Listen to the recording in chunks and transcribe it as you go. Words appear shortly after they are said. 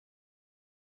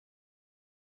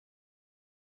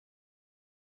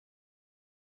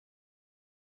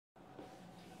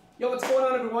Yo, what's going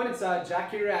on, everyone? It's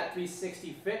Jack here at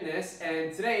 360 Fitness,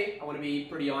 and today I want to be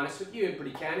pretty honest with you and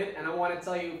pretty candid, and I want to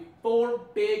tell you 4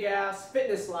 big-ass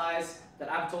fitness lies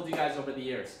that I've told you guys over the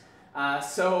years.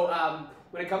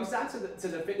 When it comes down to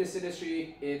the fitness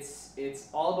industry, it's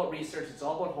all about research, it's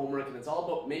all about homework, and it's all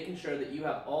about making sure that you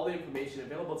have all the information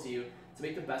available to you to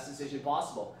make the best decision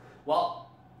possible. Well,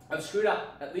 I've screwed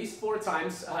up at least 4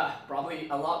 times, probably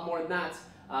a lot more than that.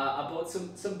 About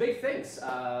some big things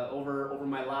over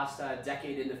my last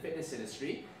decade in the fitness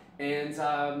industry, and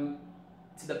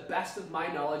to the best of my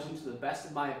knowledge and to the best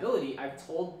of my ability, I've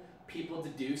told people to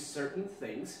do certain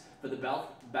things for the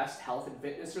best health and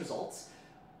fitness results.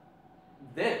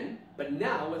 But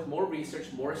now with more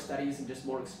research, more studies, and just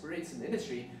more experience in the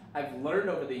industry, I've learned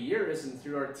over the years and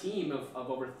through our team of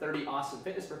over 30 awesome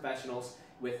fitness professionals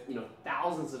with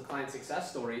thousands of client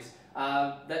success stories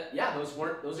that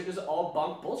those are just all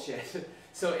bunk bullshit.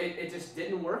 So it just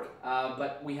didn't work,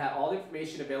 but we had all the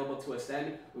information available to us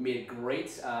then. We made a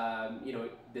great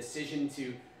decision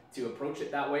to approach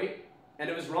it that way, and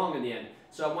it was wrong in the end.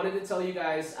 So I wanted to tell you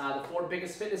guys the 4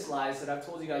 biggest fitness lies that I've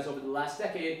told you guys over the last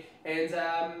decade, and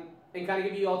kind of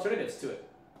give you alternatives to it.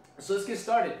 So let's get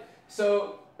started.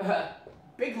 So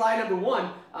big lie number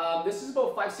 1, this is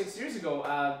about 5-6 years ago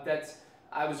that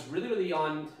I was really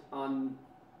on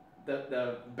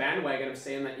the bandwagon of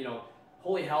saying that,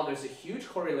 holy hell, there's a huge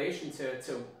correlation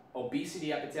to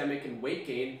obesity epidemic and weight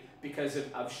gain because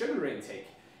of sugar intake.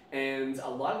 And a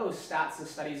lot of those stats and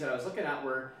studies that I was looking at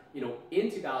were, in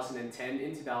 2010,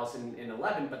 in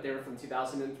 2011, but they were from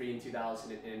 2003 and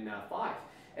 2005.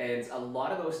 And a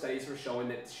lot of those studies were showing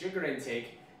that sugar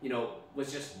intake,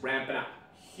 was just ramping up.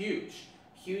 Huge.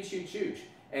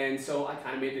 And so I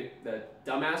kind of made the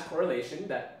dumbass correlation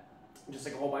that, just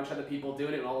like a whole bunch of other people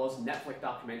doing it in all those Netflix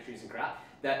documentaries and crap,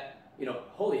 that,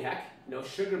 holy heck,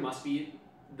 sugar must be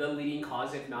the leading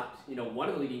cause, if not, one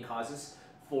of the leading causes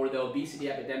for the obesity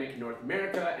epidemic in North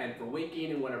America and for weight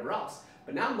gain and whatever else.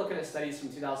 But now I'm looking at studies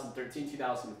from 2013,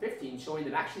 2015 showing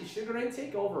that actually sugar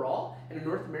intake overall in a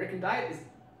North American diet is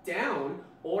down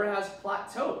or has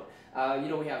plateaued.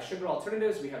 We have sugar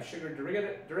alternatives, we have sugar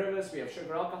derivatives, we have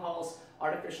sugar alcohols,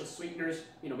 artificial sweeteners.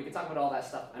 We can talk about all that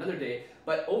stuff another day.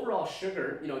 But overall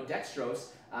sugar, dextrose,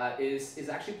 is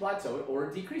actually plateaued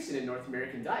or decreasing in North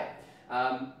American diet.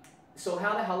 So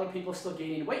how the hell are people still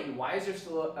gaining weight, and why is there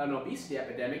still an obesity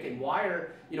epidemic, and why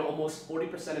are almost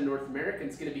 40% of North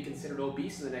Americans going to be considered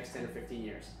obese in the next 10 or 15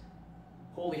 years?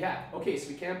 Holy heck. Okay, so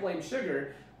we can't blame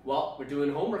sugar. Well, we're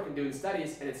doing homework and doing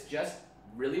studies, and it's just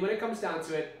really, when it comes down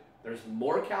to it, there's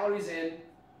more calories in,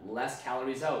 less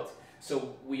calories out.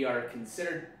 So we are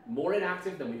considered more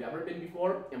inactive than we've ever been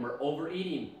before, and we're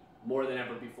overeating more than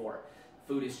ever before.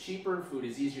 Food is cheaper, food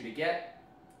is easier to get.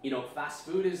 Fast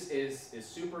food is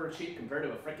super cheap compared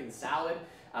to a freaking salad,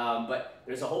 but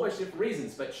there's a whole bunch of different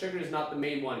reasons, but sugar is not the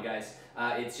main one, guys.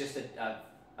 It's just a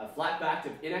flat fact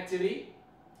of inactivity,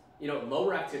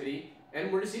 lower activity,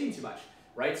 and we're just eating too much,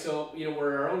 right? So,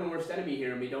 we're our own worst enemy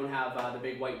here, and we don't have the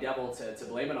big white devil to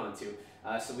blame it onto,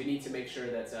 so we need to make sure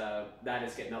that that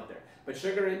is getting out there. But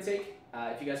sugar intake,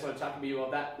 if you guys want to talk to me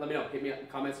about that, let me know. Hit me up in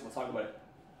the comments, and we'll talk about it.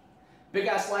 Big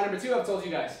ass lie number 2 I've told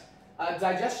you guys.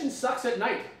 Digestion sucks at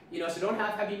night, so don't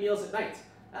have heavy meals at night.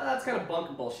 That's kind of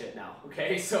bunk bullshit now,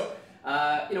 okay? So,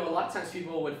 a lot of times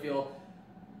people would feel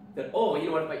that, oh, you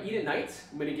know what, if I eat at night,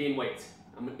 I'm going to gain weight.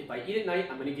 If I eat at night,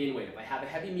 I'm going to gain weight. If I have a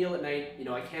heavy meal at night,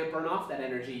 I can't burn off that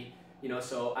energy,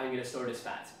 so I'm going to store it as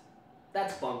fat.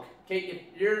 That's bunk, okay?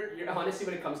 If you're honestly,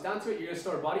 when it comes down to it, you're going to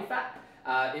store body fat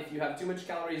if you have too much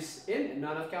calories in and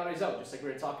not enough calories out, just like we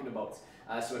were talking about.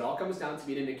 So it all comes down to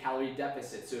being in a calorie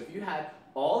deficit. So if you had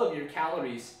all of your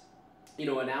calories,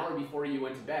 an hour before you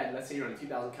went to bed, let's say you're on a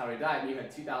 2,000 calorie diet and you had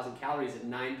 2,000 calories at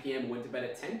 9 p.m. and went to bed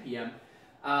at 10 p.m.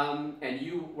 And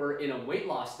you were in a weight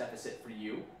loss deficit for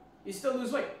you still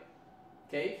lose weight,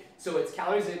 okay? So it's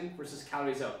calories in versus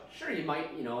calories out. Sure, you might,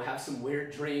 have some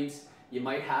weird dreams, you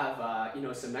might have,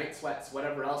 some night sweats,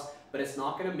 whatever else, but it's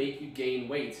not gonna make you gain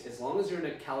weight. As long as you're in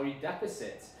a calorie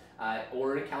deficit,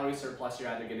 or in a calorie surplus, you're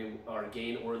either going to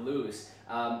gain or lose.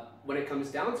 When it comes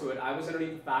down to it, I was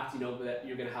underneath the fact, that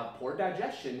you're going to have poor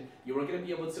digestion, you weren't going to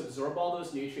be able to absorb all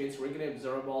those nutrients, you weren't going to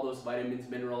absorb all those vitamins,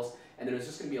 minerals, and then there's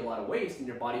just going to be a lot of waste, and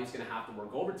your body was going to have to work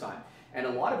overtime. And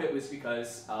a lot of it was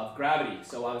because of gravity.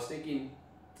 So I was thinking,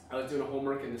 I was doing a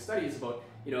homework in the studies about,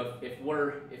 if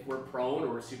we're prone or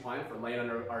we're supine, if we're laying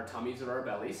on our tummies or our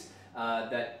bellies,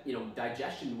 that,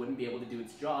 digestion wouldn't be able to do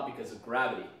its job because of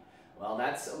gravity. Well,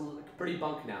 that's pretty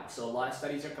bunk now. So a lot of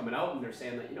studies are coming out and they're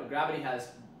saying that, gravity has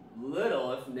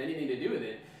little, if anything, to do with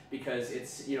it. because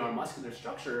it's, you know, our muscular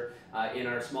structure in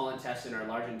our small intestine, our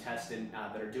large intestine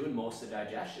that are doing most of the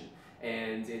digestion.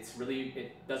 And it's really,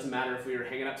 it doesn't matter if we were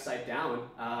hanging upside down,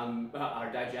 our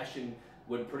digestion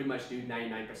would pretty much do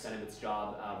 99% of its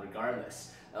job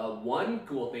regardless. One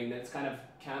cool thing that's kind of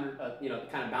kind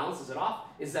of balances it off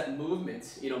is that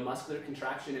movement, you know, muscular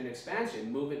contraction and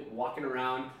expansion, movement, walking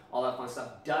around, all that fun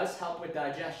stuff does help with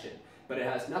digestion, but it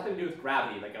has nothing to do with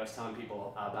gravity, like I was telling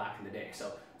people back in the day.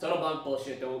 So total bunk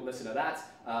bullshit, don't listen to that.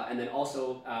 And then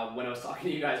also, when I was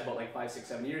talking to you guys about like 5, 6,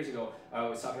 7 years ago, I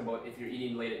was talking about if you're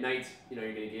eating late at night, you know,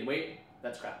 you're gonna gain weight.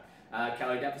 That's crap.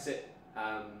 Calorie deficit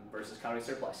versus calorie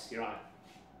surplus, you're on it.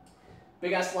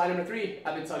 Big ass lie number 3,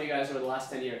 I've been telling you guys over the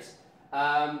last 10 years.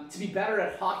 To be better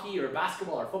at hockey or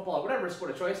basketball or football or whatever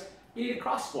sport of choice, you need a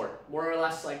cross sport. More or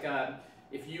less like,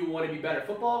 if you want to be better at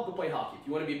football, go play hockey. If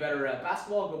you want to be better at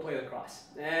basketball, go play lacrosse.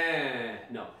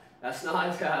 No, that's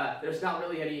not, there's not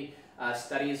really any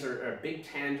studies or big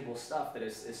tangible stuff that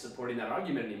is supporting that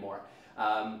argument anymore.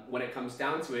 When it comes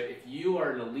down to it, if you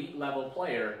are an elite level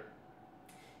player,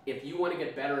 if you want to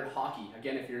get better at hockey,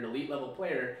 again, if you're an elite level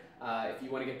player, if you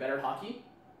want to get better at hockey,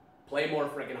 play more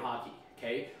freaking hockey,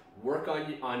 okay? Work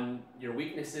on your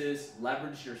weaknesses,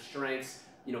 leverage your strengths,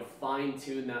 you know, fine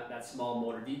tune that small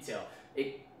motor detail.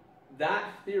 That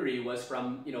theory was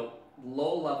from, you know,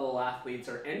 low level athletes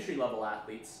or entry level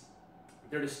athletes.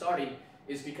 They're just starting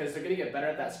is because they're going to get better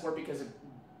at that sport because of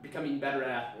becoming better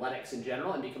at athletics in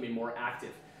general and becoming more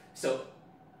active. So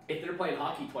if they're playing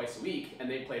hockey twice a week and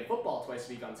they play football twice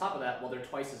a week on top of that, well, they're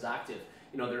twice as active.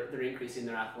 You know, they're increasing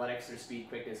their athletics, their speed,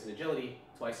 quickness, and agility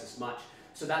twice as much.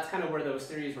 So that's kind of where those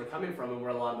theories were coming from and where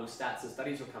a lot of those stats and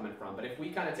studies were coming from. But if we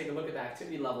kind of take a look at the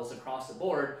activity levels across the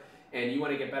board and you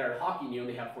want to get better at hockey and you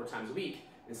only have 4 times a week,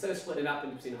 instead of splitting it up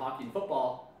into between hockey and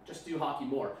football, just do hockey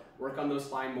more. Work on those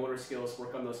fine motor skills,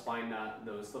 work on those fine,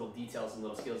 those little details and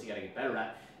little skills you got to get better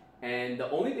at. And the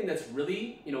only thing that's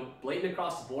really, you know, blatant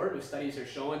across the board with studies are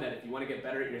showing that if you want to get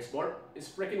better at your sport is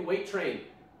freaking weight train.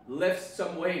 Lift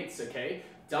some weights, okay?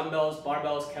 Dumbbells,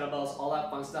 barbells, kettlebells, all that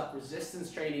fun stuff.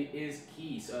 Resistance training is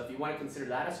key. So if you want to consider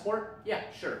that a sport, yeah,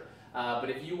 sure. But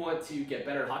if you want to get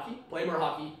better at hockey, play more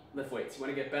hockey, lift weights. You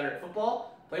want to get better at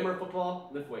football, play more football,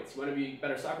 lift weights. You want to be a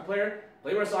better soccer player,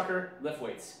 play more soccer, lift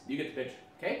weights. You get the picture,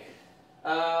 okay?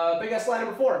 Big ass lie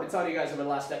number 4, I've been telling you guys over the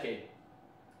last decade.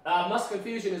 Muscle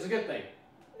confusion is a good thing.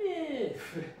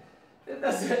 It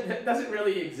doesn't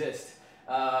really exist.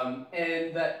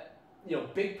 And that, you know,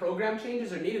 big program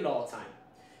changes are needed all the time.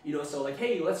 You know, so like,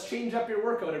 hey, let's change up your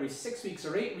workout every 6 weeks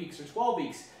or 8 weeks or 12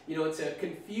 weeks, you know, to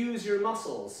confuse your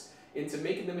muscles into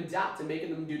making them adapt and making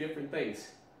them do different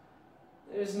things.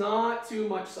 There's not too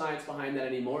much science behind that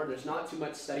anymore. There's not too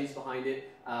much studies behind it.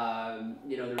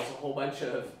 You know, there's a whole bunch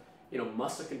of, you know,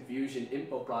 muscle confusion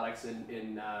info products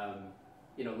in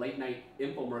you know, late night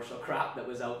infomercial crap that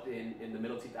was out in the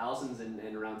middle 2000s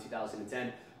and around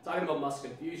 2010, talking about muscle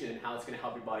confusion and how it's going to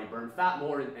help your body burn fat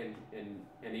more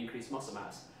and increase muscle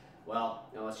mass. Well,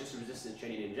 you know, it's just resistance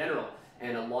training in general.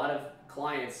 And a lot of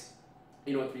clients,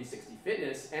 you know, at 360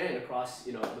 Fitness and across,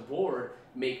 you know, the board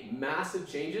make massive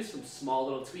changes from small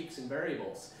little tweaks and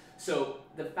variables. So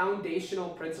the foundational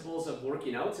principles of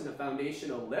working out and the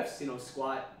foundational lifts, you know,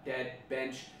 squat, dead,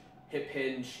 bench, hip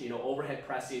hinge, you know, overhead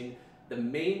pressing, the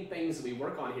main things that we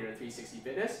work on here at 360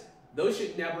 Fitness, those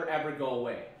should never ever go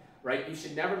away, right? You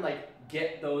should never like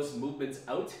get those movements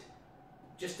out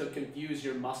just to confuse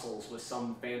your muscles with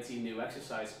some fancy new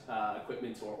exercise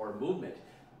equipment or movement.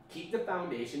 Keep the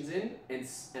foundations in and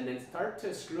then start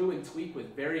to screw and tweak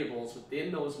with variables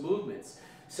within those movements.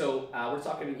 So we're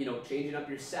talking, you know, changing up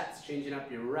your sets, changing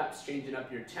up your reps, changing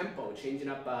up your tempo, changing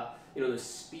up, you know, the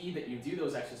speed that you do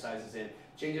those exercises in,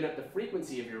 changing up the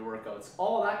frequency of your workouts.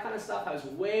 All that kind of stuff has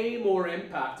way more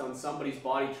impact on somebody's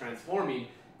body transforming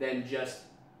than just,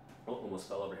 oh, almost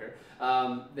fell over here,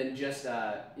 than just,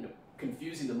 you know,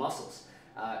 confusing the muscles.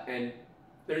 And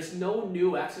there's no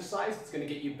new exercise that's going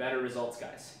to get you better results,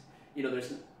 guys. You know,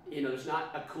 there's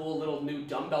not a cool little new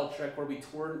dumbbell trick where we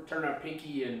turn our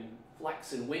pinky and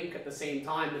flex and wink at the same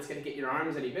time that's going to get your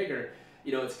arms any bigger.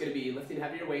 You know, it's going to be lifting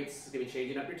heavier weights, it's going to be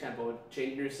changing up your tempo,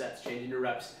 changing your sets, changing your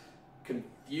reps,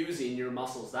 confusing your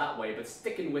muscles that way, but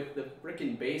sticking with the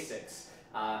freaking basics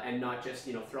and not just,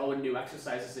 you know, throwing new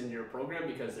exercises in your program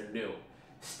because they're new.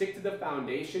 Stick to the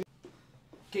foundation.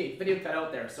 Okay, video cut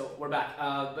out there, so we're back.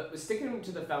 But sticking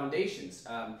to the foundations,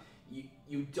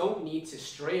 you don't need to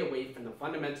stray away from the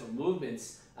fundamental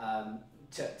movements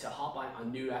to hop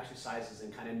on new exercises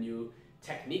and kind of new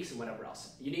techniques and whatever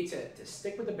else. You need to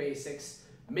stick with the basics,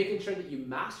 making sure that you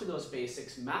master those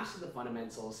basics, master the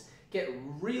fundamentals, get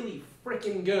really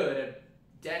freaking good at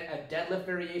deadlift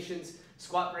variations,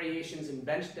 squat variations, and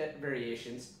bench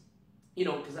variations, you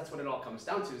know, because that's what it all comes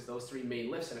down to, is those three main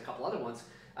lifts and a couple other ones.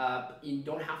 You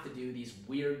don't have to do these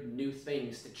weird new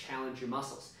things to challenge your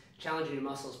muscles. Challenging your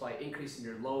muscles by increasing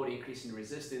your load, increasing your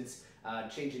resistance,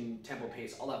 changing tempo,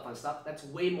 pace, all that fun stuff. That's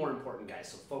way more important, guys,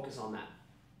 so focus on that.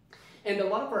 And a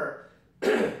lot of our,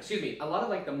 excuse me, a lot of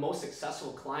like the most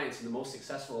successful clients and the most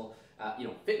successful, you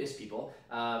know, fitness people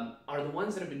are the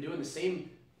ones that have been doing the same,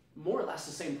 more or less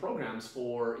the same programs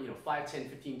for, you know, 5, 10,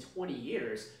 15, 20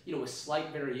 years, you know, with slight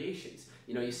variations.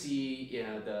 You know, you see, you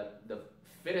know, the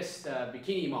fittest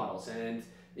bikini models and,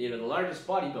 you know, the largest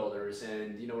bodybuilders,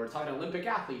 and, you know, we're talking Olympic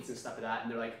athletes and stuff like that, and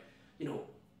they're like, you know,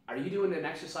 are you doing an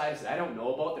exercise that I don't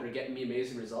know about that are getting me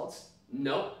amazing results?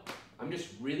 No, I'm just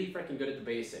really freaking good at the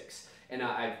basics. And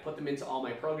I've put them into all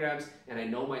my programs, and I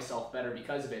know myself better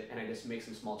because of it, and I just make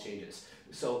some small changes.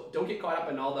 So don't get caught up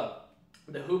in all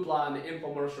the hoopla and the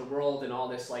infomercial world and all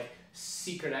this like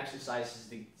secret exercises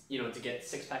to, you know, to get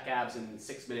six-pack abs in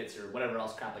 6 minutes or whatever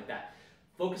else crap like that.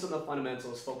 Focus on the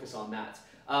fundamentals, focus on that.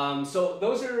 So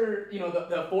those are, you know,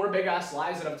 the 4 big ass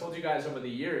lies that I've told you guys over the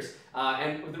years.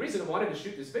 And the reason I wanted to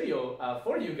shoot this video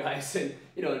for you guys and,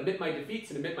 you know, admit my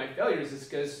defeats and admit my failures is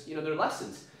because, you know, they're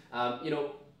lessons. You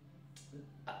know,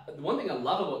 the one thing I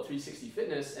love about 360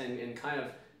 Fitness and kind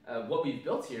of what we've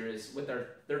built here is with our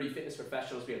 30 fitness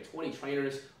professionals, we have 20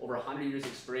 trainers, over 100 years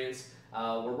experience.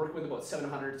 We're working with about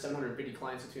 750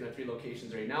 clients between our 3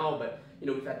 locations right now, but, you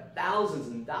know, we've had thousands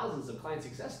and thousands of client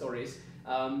success stories.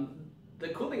 The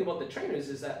cool thing about the trainers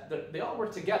is that they all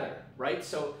work together, right?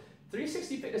 So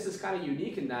 360 Fitness is kind of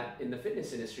unique in that, in the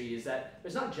fitness industry, is that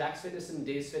there's not Jack's Fitness and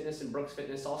Dave's Fitness and Brooks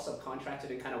Fitness all subcontracted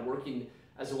and kind of working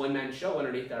as a one-man show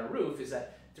underneath our roof. Is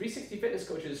that 360 Fitness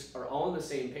coaches are all on the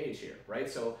same page here, right?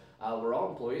 So we're all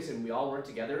employees and we all work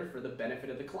together for the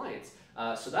benefit of the clients.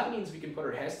 So that means we can put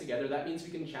our heads together, that means we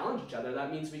can challenge each other,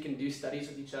 that means we can do studies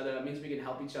with each other, that means we can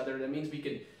help each other, that means we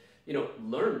can, you know,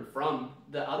 learn from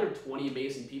the other 20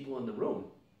 amazing people in the room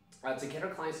to get our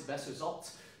clients the best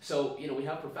results. So, you know, we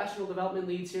have professional development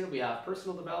leads here, we have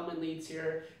personal development leads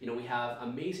here, you know, we have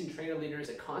amazing trainer leaders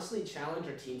that constantly challenge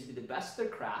our team to be the best of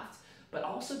their craft, but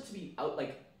also to be out,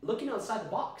 like, looking outside the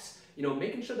box, you know,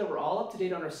 making sure that we're all up to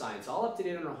date on our science, all up to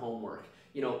date on our homework,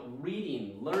 you know,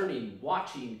 reading, learning,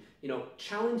 watching, you know,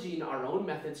 challenging our own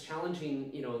methods, challenging,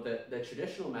 you know, the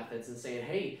traditional methods and saying,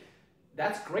 hey,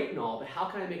 that's great and all, but how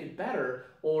can I make it better?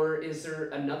 Or is there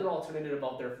another alternative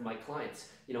out there for my clients?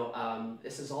 You know,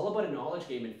 this is all about a knowledge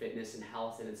game in fitness and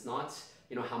health, and it's not,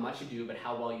 you know, how much you do, but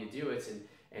how well you do it.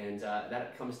 And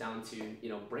that comes down to, you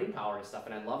know, brain power and stuff.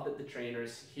 And I love that the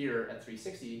trainers here at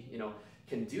 360, you know,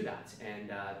 can do that,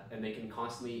 and they can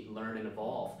constantly learn and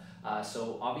evolve.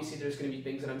 So obviously there's going to be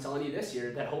things that I'm telling you this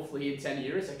year that hopefully in 10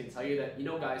 years I can tell you that, you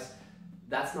know, guys,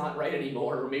 that's not right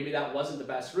anymore, or maybe that wasn't the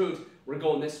best route. We're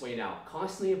going this way now.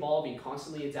 Constantly evolving,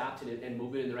 constantly adapting and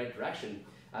moving in the right direction,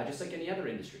 just like any other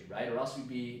industry, right? Or else we'd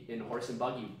be in horse and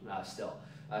buggy still.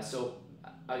 So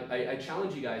I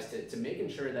challenge you guys to making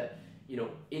sure that, you know,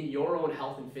 in your own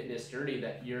health and fitness journey,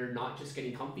 that you're not just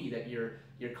getting comfy, that you're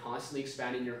constantly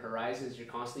expanding your horizons, you're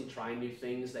constantly trying new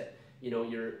things, that, you know,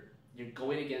 you're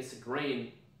going against the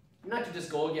grain, not to just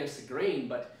go against the grain,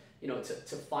 but, you know,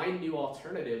 to find new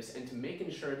alternatives and to making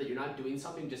sure that you're not doing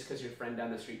something just because your friend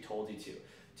down the street told you to.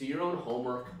 Do your own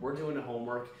homework. We're doing the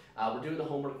homework. We're doing the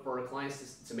homework for our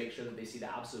clients to make sure that they see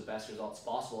the absolute best results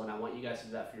possible, and I want you guys to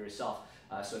do that for yourself.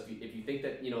 So if you think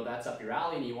that, you know, that's up your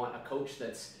alley and you want a coach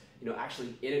that's, you know,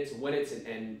 actually in it to win it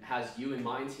and has you in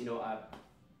mind, you know,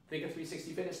 think of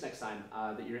 360 Fitness next time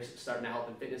that you're starting a health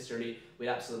and fitness journey. We'd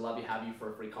absolutely love to have you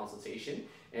for a free consultation.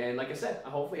 And like I said,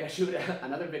 hopefully I shoot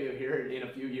another video here in a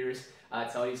few years,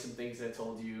 tell you some things that I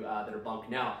told you that are bunk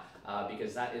now,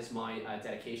 because that is my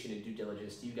dedication and due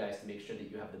diligence to you guys to make sure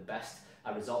that you have the best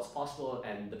results possible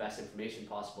and the best information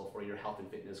possible for your health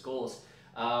and fitness goals.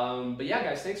 But yeah,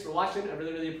 guys, thanks for watching. I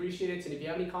really, really appreciate it. And if you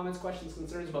have any comments, questions,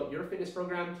 concerns about your fitness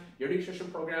program, your nutrition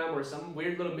program, or some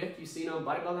weird little myth you've seen on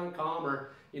bodybuilding.com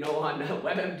or, you know, on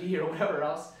WebMD or whatever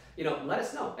else, you know, let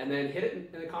us know. And then hit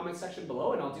it in the comments section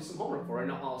below, and I'll do some homework for it,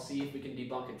 and I'll see if we can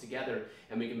debunk it together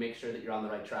and we can make sure that you're on the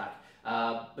right track.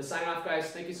 But signing off, guys,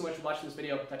 thank you so much for watching this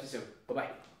video. Talk to you soon.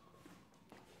 Bye-bye.